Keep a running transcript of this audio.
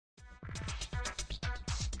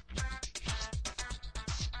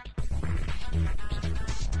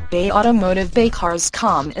Bay Automotive Bay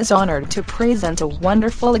Cars.com is honored to present a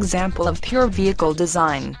wonderful example of pure vehicle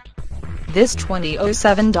design. This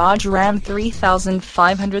 2007 Dodge Ram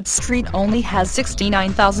 3500 Street only has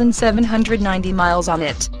 69,790 miles on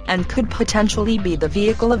it, and could potentially be the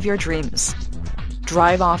vehicle of your dreams.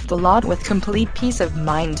 Drive off the lot with complete peace of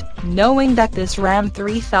mind, knowing that this Ram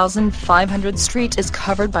 3500 Street is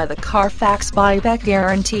covered by the Car Fax BuyBack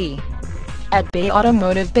Guarantee. At Bay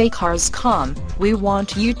Automotive Bay Cars.com, we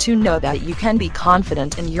want you to know that you can be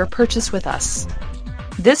confident in your purchase with us.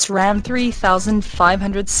 This Ram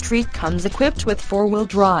 3500 Street comes equipped with 4-wheel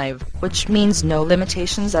drive, which means no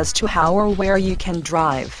limitations as to how or where you can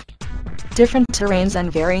drive. Different terrains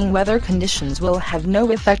and varying weather conditions will have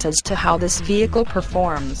no effect as to how this vehicle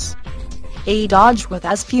performs. A Dodge with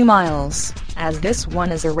as few miles as this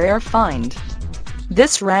one is a rare find.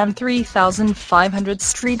 This Ram 3500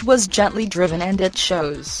 Street was gently driven and it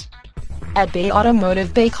shows. At Bay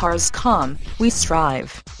Automotive Bay Cars.com, we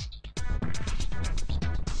strive